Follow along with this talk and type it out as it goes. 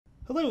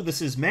Hello,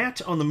 this is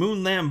Matt on the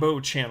Moon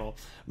Lambeau channel.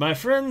 My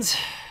friends,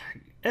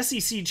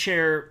 SEC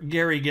Chair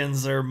Gary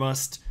Gensler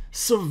must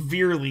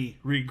severely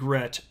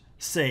regret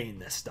saying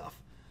this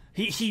stuff.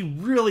 He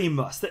really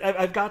must.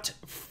 I've got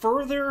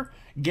further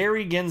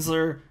Gary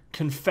Gensler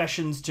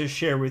confessions to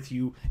share with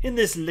you in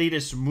this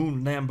latest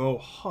Moon Lambeau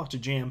Hot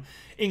Jam,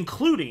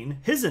 including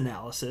his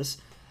analysis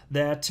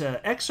that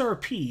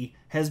XRP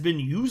has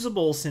been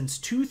usable since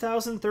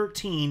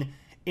 2013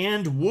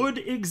 and would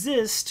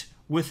exist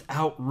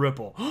without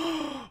Ripple.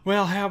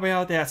 Well, how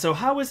about that? So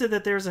how is it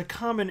that there's a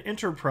common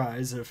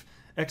enterprise if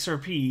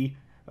XRP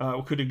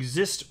could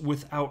exist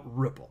without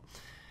Ripple?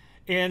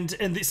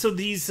 So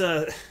these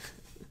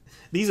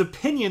these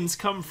opinions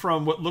come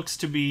from what looks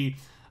to be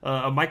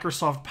a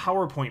Microsoft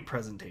PowerPoint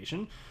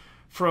presentation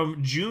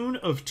from June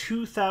of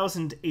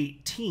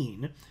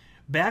 2018,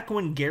 back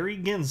when Gary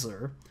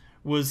Gensler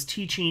was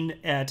teaching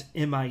at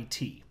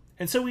MIT.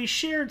 And so he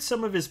shared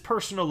some of his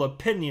personal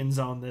opinions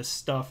on this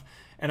stuff.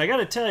 And I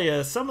gotta tell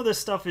you, some of this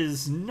stuff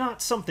is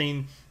not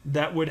something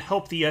that would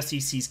help the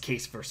SEC's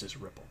case versus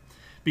Ripple.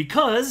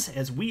 Because,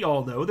 as we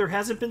all know, there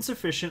hasn't been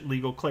sufficient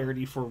legal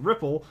clarity for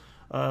Ripple,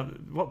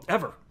 well,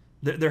 ever.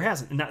 There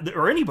hasn't,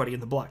 or anybody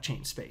in the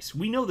blockchain space.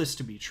 We know this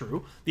to be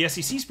true. The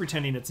SEC's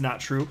pretending it's not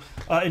true.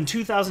 In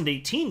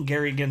 2018,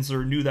 Gary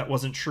Gensler knew that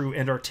wasn't true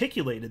and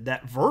articulated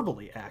that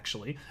verbally,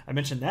 actually. I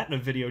mentioned that in a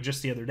video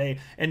just the other day.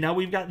 And now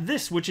we've got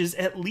this, which is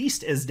at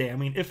least as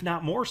damning, if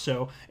not more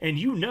so. And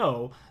you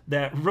know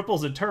that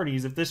Ripple's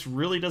attorneys, if this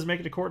really does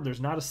make it to court and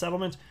there's not a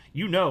settlement,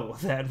 you know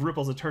that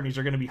Ripple's attorneys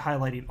are going to be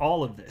highlighting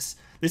all of this.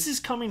 This is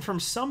coming from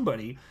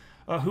somebody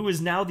who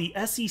is now the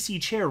SEC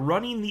chair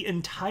running the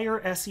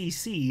entire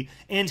SEC,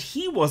 and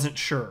he wasn't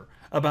sure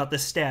about the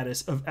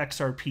status of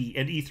XRP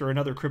and Ether and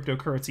other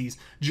cryptocurrencies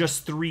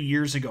just 3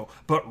 years ago.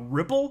 But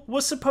Ripple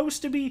was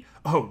supposed to be?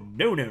 Oh,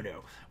 no, no,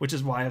 no. Which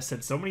is why I've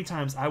said so many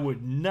times I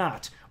would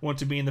not want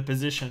to be in the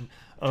position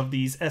of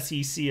these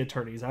SEC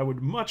attorneys. I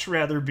would much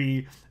rather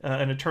be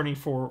an attorney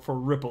for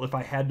Ripple if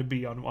I had to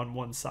be on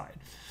one side.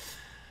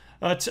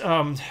 But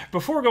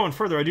before going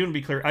further, I do want to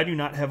be clear, I do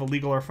not have a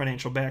legal or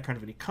financial background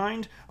of any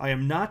kind. I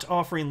am not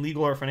offering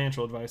legal or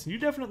financial advice, and you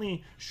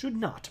definitely should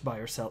not buy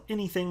or sell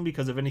anything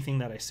because of anything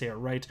that I say or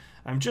write.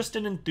 I'm just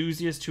an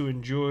enthusiast who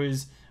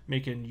enjoys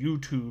making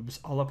YouTubes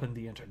all up in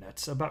the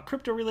internet about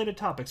crypto-related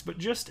topics, but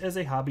just as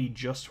a hobby,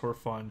 just for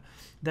fun.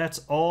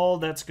 That's all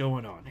that's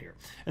going on here.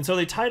 And so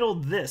they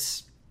titled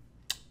this,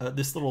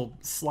 this little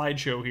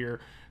slideshow here,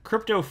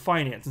 Crypto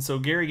Finance. And so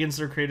Gary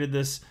Gensler created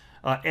this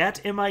at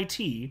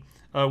MIT,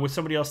 with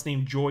somebody else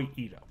named Joy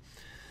Ito.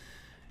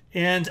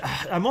 And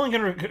I'm only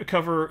going to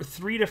cover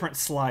 3 different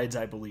slides,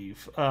 I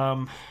believe.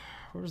 Where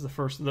was the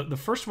first? The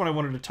first one I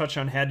wanted to touch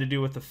on had to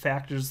do with the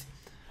factors,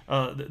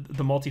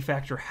 the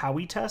multi-factor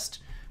Howey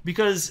test,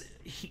 because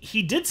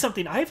he did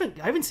something. I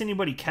haven't seen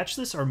anybody catch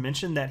this or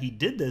mention that he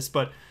did this,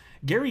 but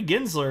Gary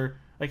Gensler,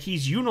 like,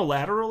 he's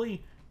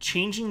unilaterally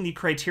changing the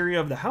criteria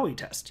of the Howey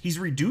test. He's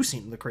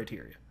reducing the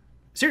criteria.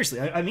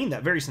 Seriously, I mean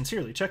that very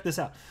sincerely. Check this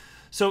out.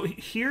 So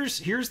here's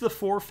the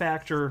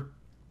 4-factor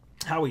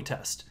Howey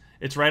test.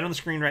 It's right on the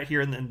screen right here,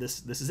 and then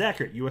this is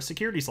accurate. U.S.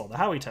 securities law, the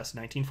Howey test,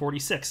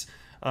 1946,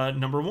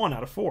 number 1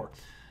 out of 4.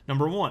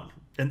 Number 1,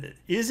 and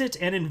is it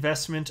an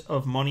investment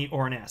of money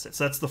or an asset?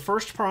 So that's the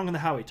first prong in the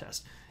Howey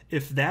test.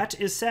 If that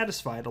is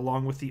satisfied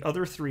along with the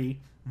other 3,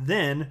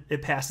 then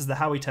it passes the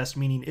Howey test,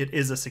 meaning it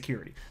is a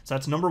security. So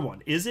that's number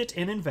 1. Is it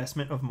an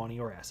investment of money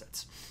or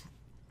assets?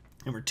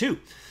 Number 2,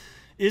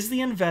 is the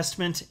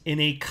investment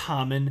in a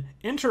common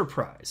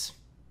enterprise?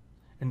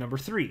 And number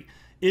 3,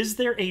 is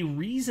there a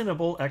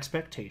reasonable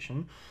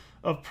expectation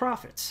of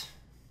profits?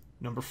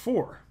 Number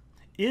 4,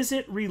 is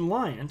it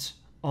reliant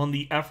on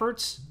the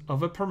efforts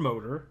of a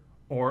promoter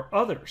or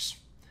others?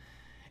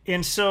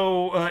 And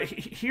so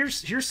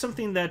here's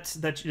something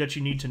that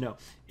you need to know.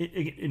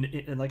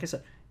 And like I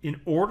said, in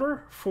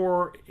order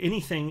for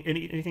anything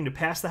to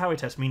pass the Howey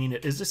test, meaning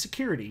it is a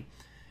security,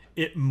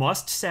 it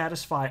must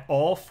satisfy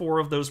all 4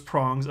 of those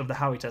prongs of the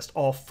Howey test,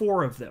 all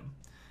 4 of them.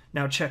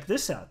 Now check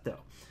this out, though.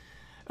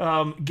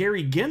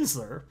 Gary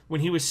Gensler, when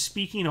he was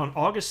speaking on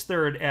August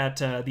 3rd at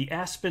the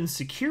Aspen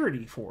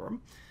Security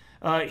Forum,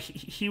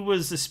 he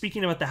was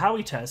speaking about the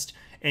Howey test,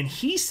 and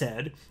he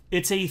said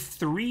it's a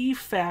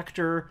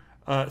 3-factor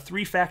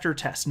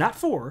test, not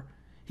 4.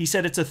 He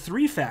said it's a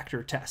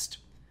 3-factor test.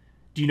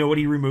 Do you know what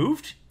he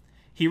removed?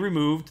 He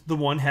removed the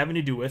one having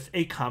to do with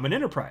a common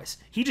enterprise.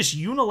 He just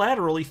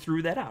unilaterally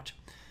threw that out.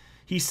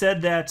 He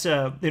said that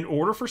in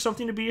order for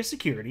something to be a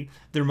security,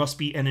 there must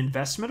be an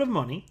investment of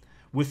money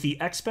with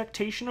the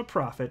expectation of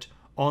profit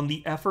on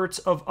the efforts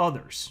of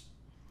others.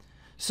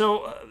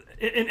 So,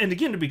 and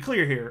again, to be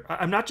clear here,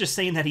 I'm not just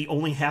saying that he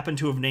only happened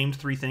to have named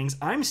 3 things.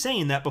 I'm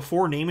saying that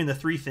before naming the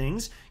 3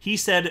 things, he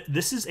said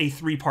this is a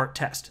 3-part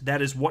test.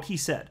 That is what he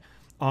said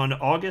on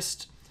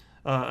August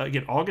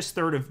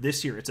 3rd of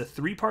this year. It's a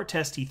 3-part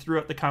test. He threw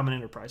out the common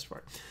enterprise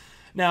part.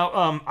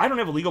 Now, I don't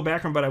have a legal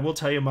background, but I will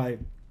tell you my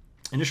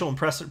initial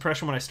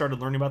impression when I started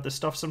learning about this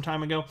stuff some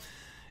time ago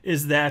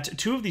is that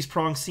 2 of these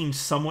prongs seem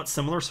somewhat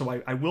similar,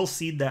 so I will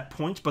cede that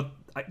point, but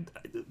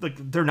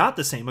they're not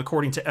the same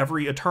according to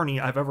every attorney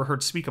I've ever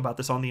heard speak about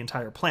this on the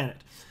entire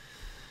planet.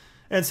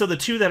 And so the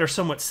two that are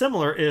somewhat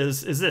similar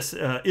is this: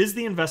 is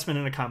the investment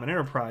in a common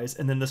enterprise,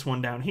 and then this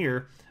one down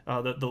here,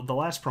 the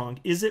last prong,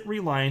 is it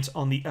reliant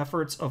on the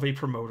efforts of a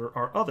promoter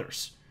or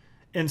others?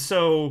 And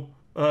so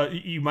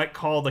you might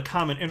call the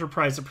common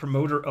enterprise a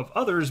promoter of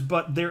others,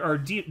 but there are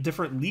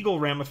different legal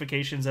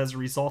ramifications as a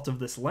result of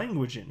this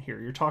language in here.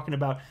 You're talking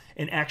about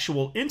an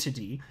actual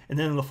entity, and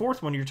then in the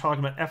fourth one, you're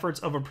talking about efforts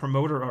of a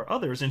promoter or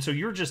others, and so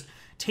you're just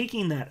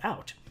taking that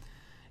out.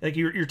 Like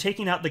you're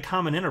taking out the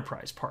common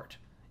enterprise part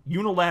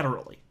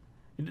unilaterally,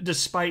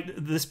 despite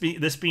this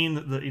being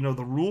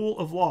the rule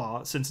of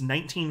law since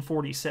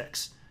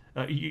 1946.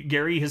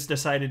 Gary has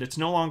decided it's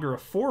no longer a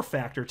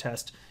 4-factor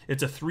test;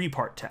 it's a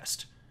 3-part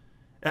test.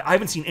 I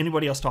haven't seen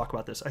anybody else talk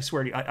about this. I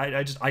swear to you,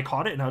 I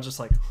caught it and I was just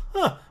like,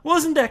 huh,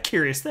 wasn't that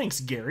curious? Thanks,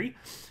 Gary.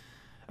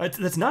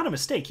 That's not a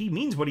mistake. He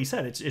means what he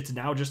said. It's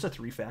now just a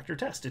 3-factor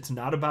test. It's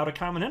not about a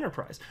common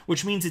enterprise,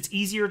 which means it's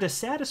easier to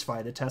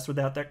satisfy the test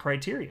without that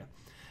criteria.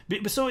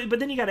 But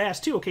then you got to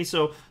ask too. Okay,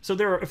 so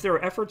if there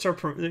are efforts or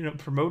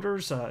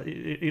promoters, of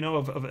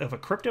a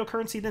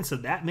cryptocurrency, then so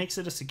that makes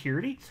it a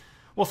security.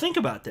 Well, think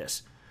about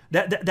this.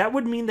 That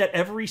would mean that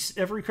every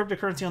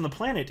cryptocurrency on the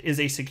planet is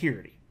a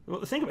security.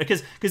 Well, think about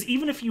it, because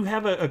even if you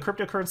have a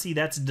cryptocurrency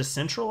that's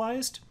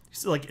decentralized,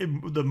 like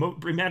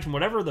imagine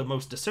whatever the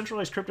most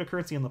decentralized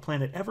cryptocurrency on the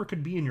planet ever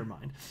could be in your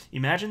mind.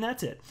 Imagine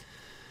that's it.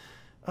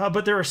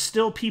 But there are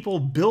still people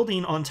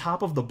building on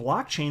top of the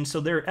blockchain, so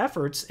their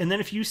efforts, and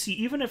then if you see,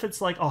 even if it's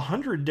like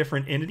 100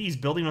 different entities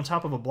building on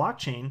top of a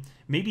blockchain,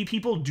 maybe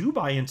people do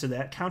buy into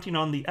that, counting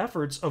on the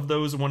efforts of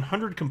those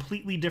 100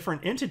 completely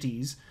different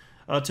entities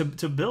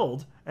to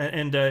build,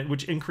 and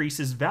which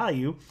increases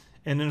value.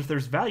 And then if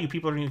there's value,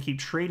 people are going to keep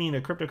trading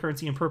a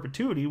cryptocurrency in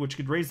perpetuity, which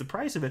could raise the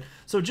price of it.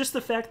 So just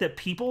the fact that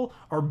people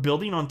are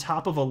building on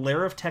top of a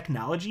layer of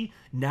technology,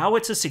 now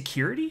it's a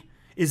security?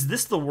 Is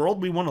this the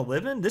world we want to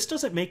live in? This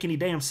doesn't make any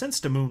damn sense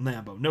to Moon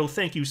Lambo. No,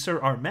 thank you, sir,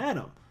 or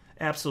madam.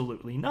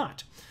 Absolutely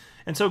not.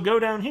 And so go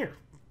down here.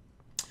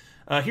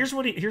 Here's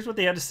what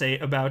they had to say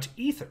about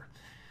Ether.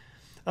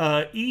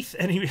 ETH,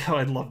 and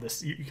I love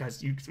this. You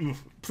guys,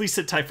 please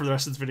sit tight for the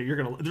rest of this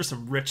video. There's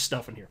some rich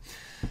stuff in here.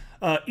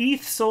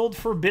 ETH sold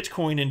for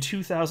Bitcoin in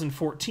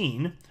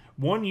 2014,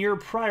 1 year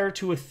prior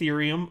to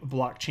Ethereum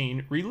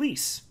blockchain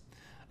release.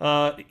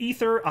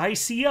 Ether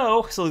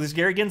ICO, so this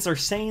Gary Gensler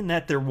saying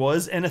that there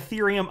was an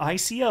Ethereum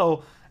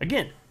ICO.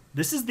 Again,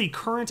 this is the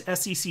current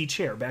SEC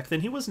chair. Back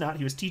then he was not.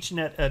 He was teaching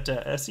at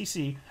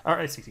SEC,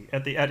 or SEC,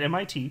 at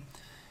MIT,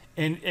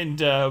 and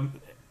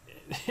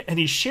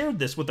he shared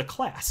this with the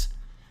class.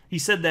 He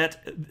said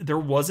that there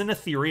was an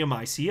Ethereum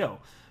ICO.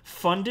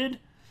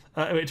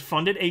 It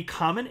funded a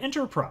common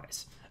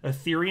enterprise,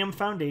 Ethereum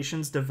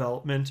Foundation's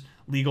development,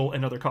 legal,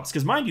 and other costs.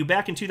 Because mind you,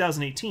 back in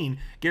 2018,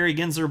 Gary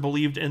Gensler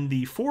believed in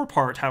the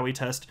 4-part Howey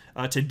test.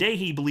 Today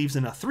he believes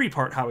in a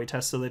 3-part Howey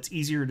test, so that's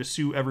easier to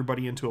sue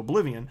everybody into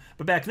oblivion.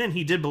 But back then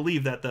he did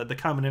believe that the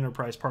common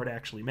enterprise part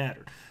actually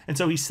mattered. And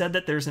so he said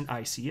that there's an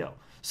ICO.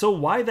 So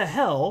why the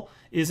hell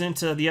isn't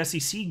the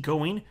SEC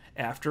going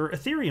after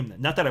Ethereum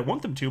then? Not that I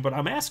want them to, but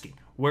I'm asking.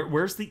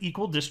 Where's the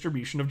equal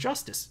distribution of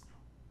justice?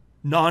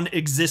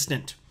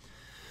 Non-existent.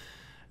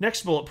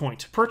 Next bullet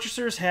point.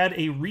 Purchasers had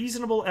a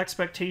reasonable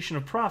expectation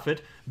of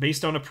profit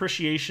based on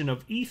appreciation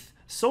of ETH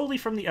solely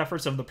from the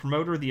efforts of the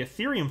promoter, the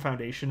Ethereum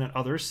Foundation, and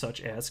others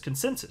such as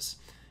Consensus.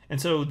 And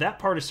so that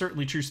part is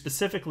certainly true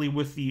specifically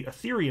with the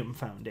Ethereum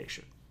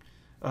Foundation.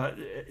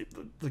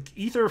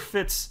 Ether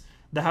fits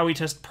the Howey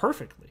test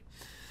perfectly.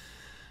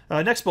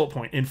 Next bullet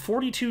point. In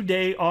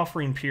 42-day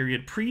offering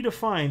period,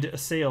 predefined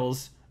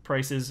sales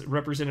prices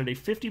represented a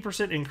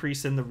 50%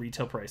 increase in the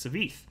retail price of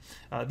ETH.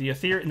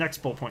 Next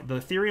bullet point. The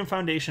Ethereum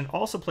Foundation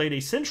also played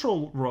a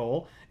central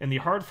role in the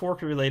hard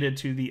fork related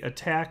to the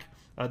attack,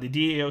 the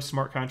DAO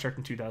smart contract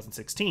in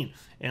 2016.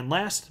 And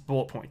last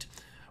bullet point.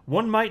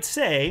 One might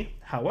say,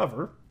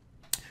 however,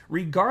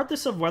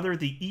 regardless of whether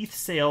the ETH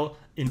sale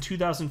in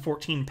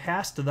 2014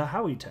 passed the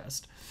Howey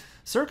test,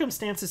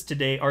 circumstances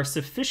today are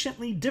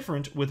sufficiently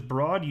different with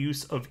broad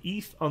use of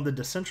ETH on the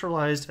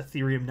decentralized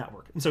Ethereum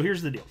network. And so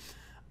here's the deal.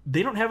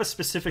 They don't have a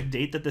specific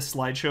date that this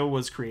slideshow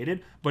was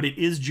created, but it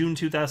is June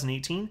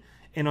 2018.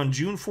 And on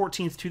June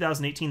 14th,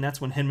 2018,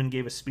 that's when Hinman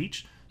gave a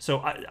speech. So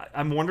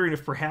I'm wondering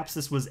if perhaps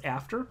this was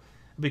after,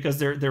 because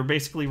they're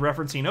basically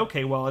referencing,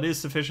 okay, well, it is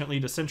sufficiently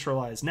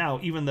decentralized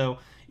now, even though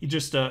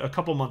just a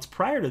couple months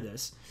prior to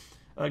this,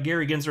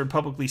 Gary Gensler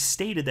publicly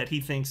stated that he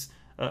thinks,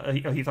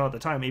 he thought at the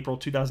time, April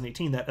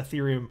 2018, that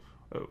Ethereum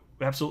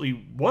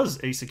absolutely was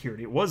a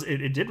security.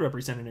 It did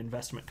represent an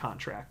investment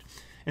contract.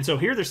 And so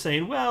here they're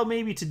saying, well,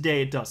 maybe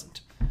today it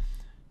doesn't.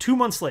 2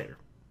 months later.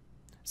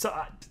 So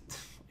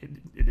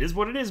it is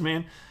what it is,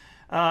 man.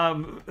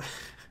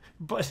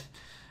 But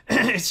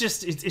it's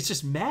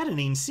just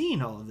maddening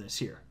seeing all of this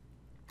here.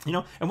 You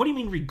know, and what do you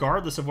mean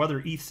regardless of whether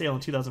ETH sale in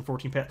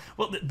 2014 passed?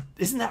 Well,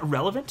 isn't that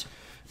relevant?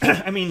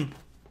 I mean,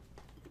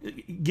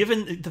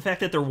 given the fact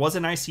that there was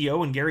an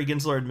ICO and Gary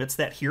Gensler admits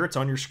that here, it's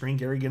on your screen,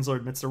 Gary Gensler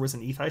admits there was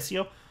an ETH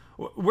ICO,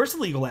 where's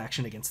the legal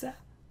action against that?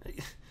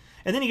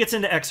 And then he gets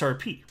into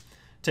XRP.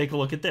 Take a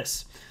look at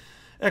this.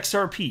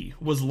 XRP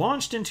was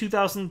launched in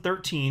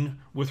 2013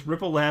 with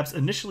Ripple Labs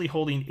initially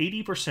holding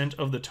 80%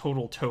 of the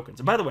total tokens.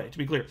 And by the way, to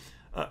be clear,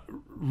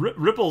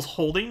 Ripple's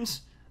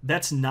holdings,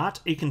 that's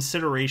not a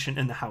consideration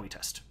in the Howey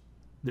test.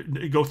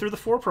 Go through the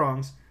 4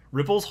 prongs.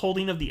 Ripple's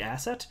holding of the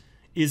asset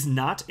is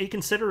not a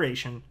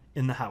consideration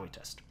in the Howey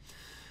test.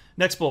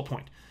 Next bullet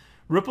point.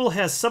 Ripple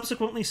has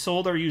subsequently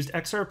sold or used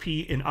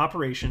XRP in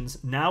operations,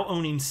 now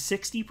owning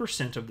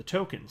 60% of the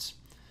tokens.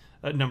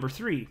 Number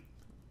 3.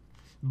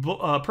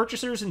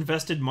 Purchasers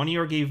invested money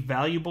or gave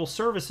valuable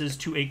services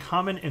to a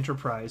common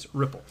enterprise,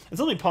 Ripple. And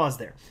so let me pause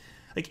there.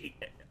 Like,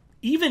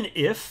 even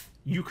if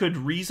you could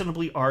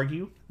reasonably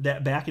argue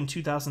that back in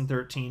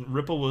 2013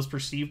 Ripple was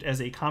perceived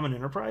as a common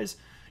enterprise,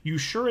 you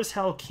sure as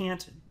hell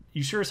can't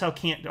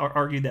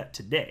argue that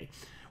today.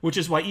 Which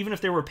is why even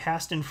if there were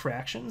past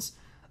infractions,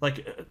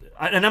 like,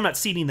 and I'm not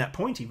ceding that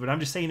point to you, but I'm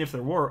just saying if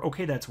there were,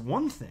 okay, that's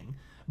one thing.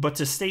 But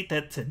to state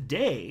that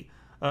today,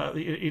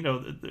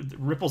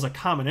 Ripple's a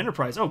common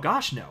enterprise, oh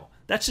gosh, no.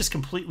 That's just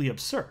completely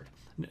absurd.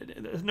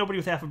 Nobody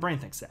with half a brain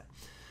thinks that.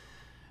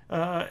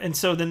 And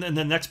so then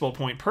the next bullet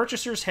point,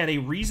 purchasers had a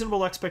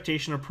reasonable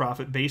expectation of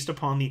profit based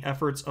upon the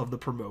efforts of the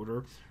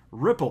promoter,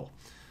 Ripple.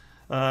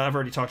 I've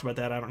already talked about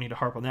that. I don't need to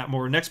harp on that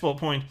more. Next bullet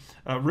point,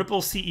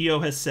 Ripple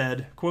CEO has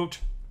said, quote,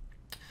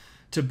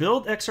 to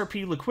build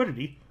XRP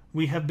liquidity,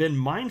 we have been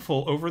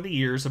mindful over the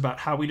years about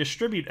how we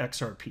distribute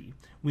XRP.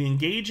 We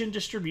engage in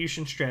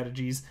distribution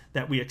strategies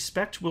that we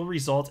expect will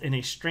result in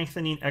a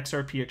strengthening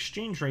XRP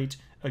exchange rate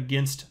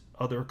against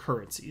other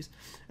currencies.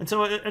 And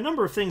so a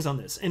number of things on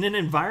this. In an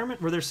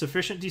environment where there's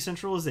sufficient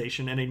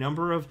decentralization and a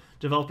number of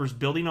developers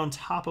building on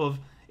top of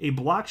a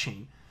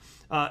blockchain,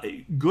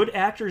 good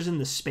actors in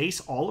the space,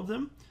 all of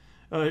them,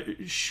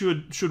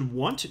 should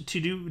want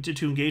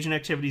to engage in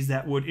activities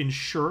that would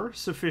ensure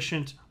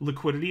sufficient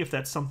liquidity if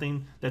that's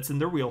something that's in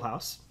their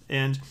wheelhouse.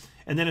 And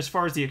then as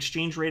far as the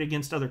exchange rate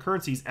against other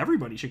currencies,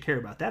 everybody should care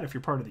about that if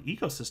you're part of the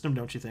ecosystem,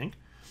 don't you think?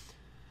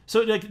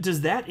 So like,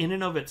 does that in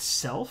and of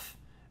itself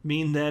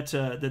mean that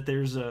that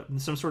there's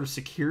some sort of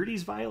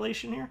securities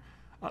violation here?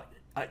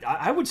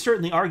 I would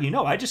certainly argue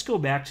no. I just go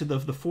back to the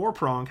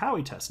 4-prong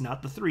Howey test,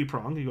 not the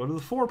 3-prong. You go to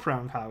the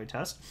 4-prong Howey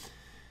test.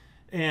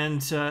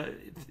 And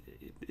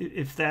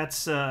if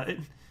that's...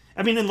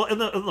 I mean, and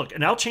look,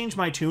 and I'll change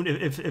my tune.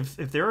 If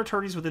there are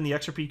attorneys within the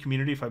XRP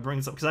community, if I bring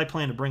this up, because I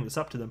plan to bring this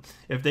up to them,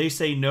 if they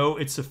say, no,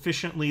 it's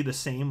sufficiently the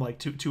same, like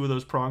two of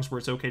those prongs where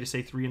it's okay to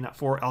say 3 and not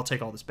 4, I'll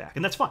take all this back.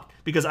 And that's fine,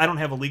 because I don't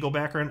have a legal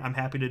background. I'm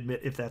happy to admit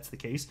if that's the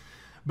case.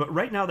 But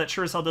right now, that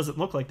sure as hell doesn't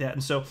look like that.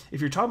 And so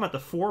if you're talking about the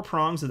 4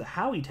 prongs of the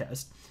Howey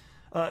test,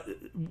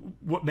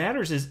 what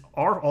matters is,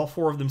 are all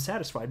 4 of them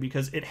satisfied?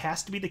 Because it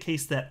has to be the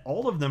case that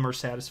all of them are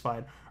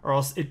satisfied, or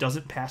else it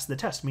doesn't pass the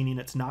test, meaning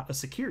it's not a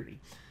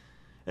security.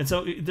 And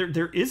so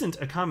there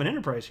isn't a common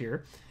enterprise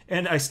here.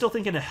 And I still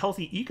think in a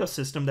healthy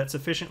ecosystem that's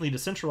sufficiently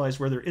decentralized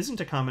where there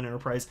isn't a common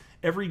enterprise,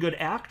 every good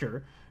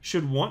actor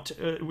should want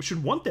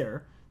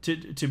there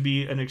to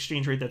be an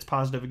exchange rate that's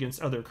positive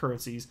against other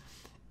currencies,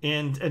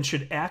 and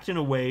should act in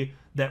a way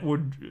that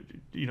would,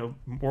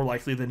 more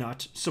likely than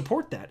not,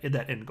 support that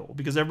end goal,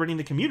 because everybody in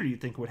the community,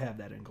 you'd think, would have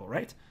that end goal,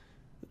 right?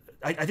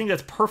 I think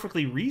that's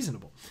perfectly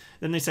reasonable.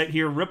 Then they cite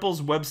here, Ripple's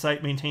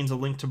website maintains a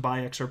link to buy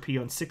XRP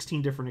on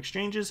 16 different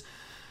exchanges.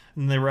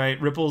 And they write,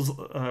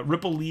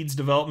 Ripple leads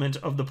development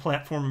of the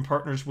platform and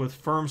partners with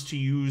firms to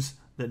use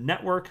the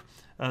network.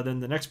 Then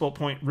the next bullet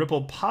point,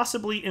 Ripple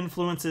possibly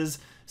influences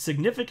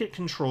significant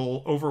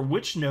control over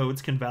which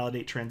nodes can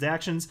validate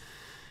transactions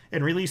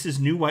and releases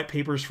new white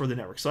papers for the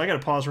network. So I got to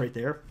pause right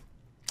there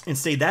and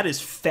say that is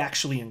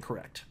factually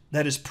incorrect.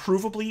 That is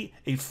provably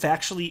a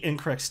factually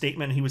incorrect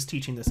statement. He was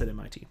teaching this at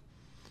MIT.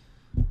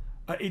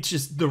 It's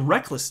just the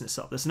recklessness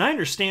of this. And I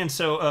understand,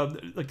 so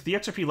like the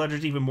XRP ledger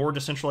is even more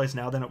decentralized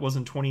now than it was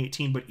in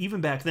 2018, but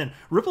even back then,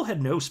 Ripple had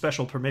no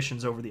special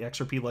permissions over the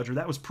XRP ledger.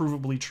 That was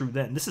provably true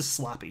then. This is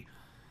sloppy.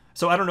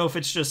 So I don't know if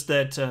it's just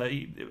that,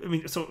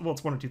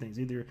 it's one of two things.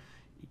 Either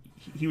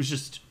he was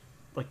just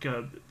like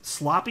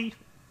sloppy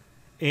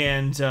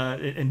and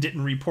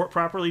didn't report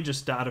properly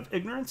just out of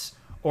ignorance,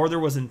 or there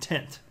was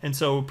intent. And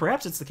so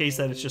perhaps it's the case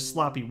that it's just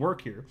sloppy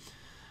work here.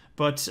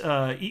 But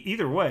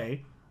either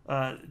way,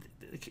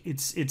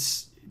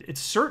 it's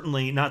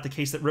certainly not the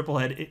case that Ripple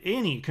had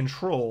any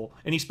control,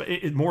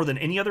 more than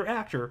any other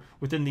actor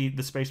within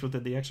the space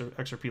within the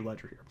XRP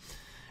ledger here.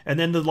 And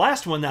then the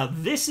last one, now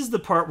this is the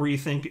part where you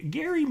think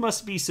Gary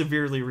must be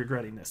severely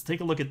regretting this.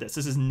 Take a look at this.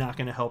 This is not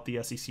going to help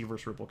the SEC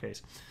versus Ripple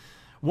case.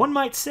 One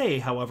might say,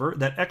 however,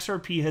 that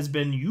XRP has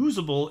been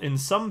usable in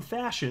some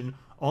fashion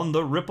on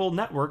the Ripple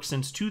network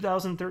since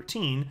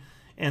 2013,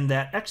 and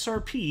that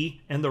XRP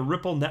and the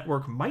Ripple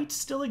network might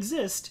still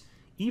exist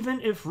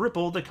even if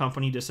Ripple, the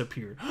company,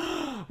 disappeared.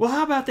 Well,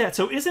 how about that?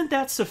 So isn't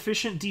that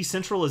sufficient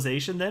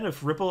decentralization then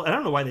if Ripple... I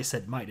don't know why they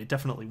said might. It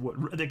definitely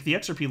would. The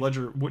XRP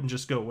ledger wouldn't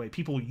just go away.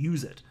 People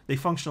use it. They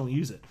functionally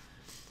use it.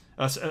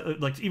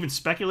 Like even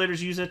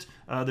speculators use it.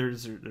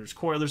 There's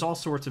Coil. There's all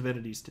sorts of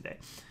entities today.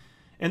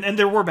 And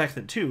there were back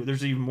then too.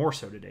 There's even more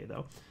so today,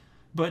 though.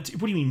 But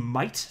what do you mean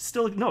might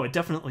still? No, it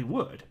definitely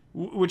would.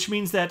 Which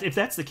means that if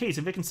that's the case,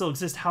 if it can still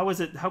exist, how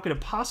could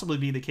it possibly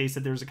be the case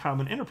that there's a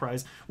common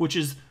enterprise, which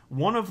is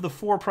one of the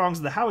 4 prongs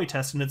of the Howey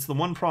test, and it's the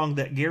one prong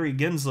that Gary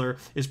Gensler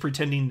is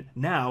pretending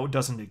now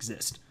doesn't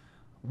exist?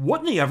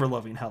 What in the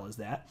ever-loving hell is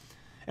that?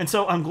 And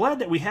so I'm glad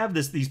that we have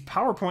these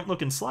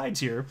PowerPoint-looking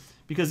slides here,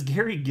 because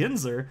Gary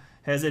Gensler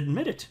has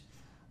admitted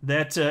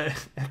that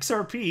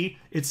XRP,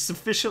 it's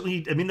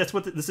sufficiently, I mean, that's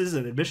what this is,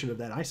 an admission of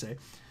that, I say,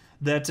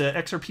 that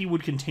XRP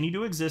would continue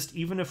to exist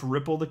even if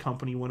Ripple, the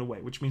company, went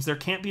away, which means there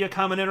can't be a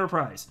common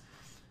enterprise.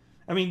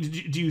 I mean,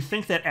 do you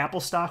think that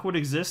Apple stock would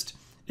exist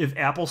if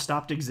Apple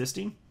stopped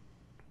existing?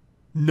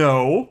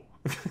 No.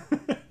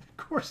 Of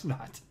course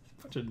not.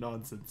 Bunch of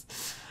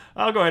nonsense.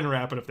 I'll go ahead and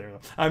wrap it up there,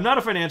 though. I'm not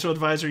a financial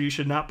advisor. You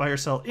should not buy or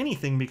sell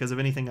anything because of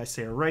anything I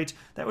say or write.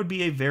 That would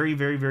be a very,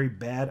 very, very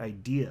bad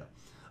idea.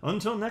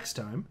 Until next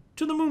time,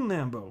 to the moon,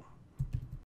 Lambo.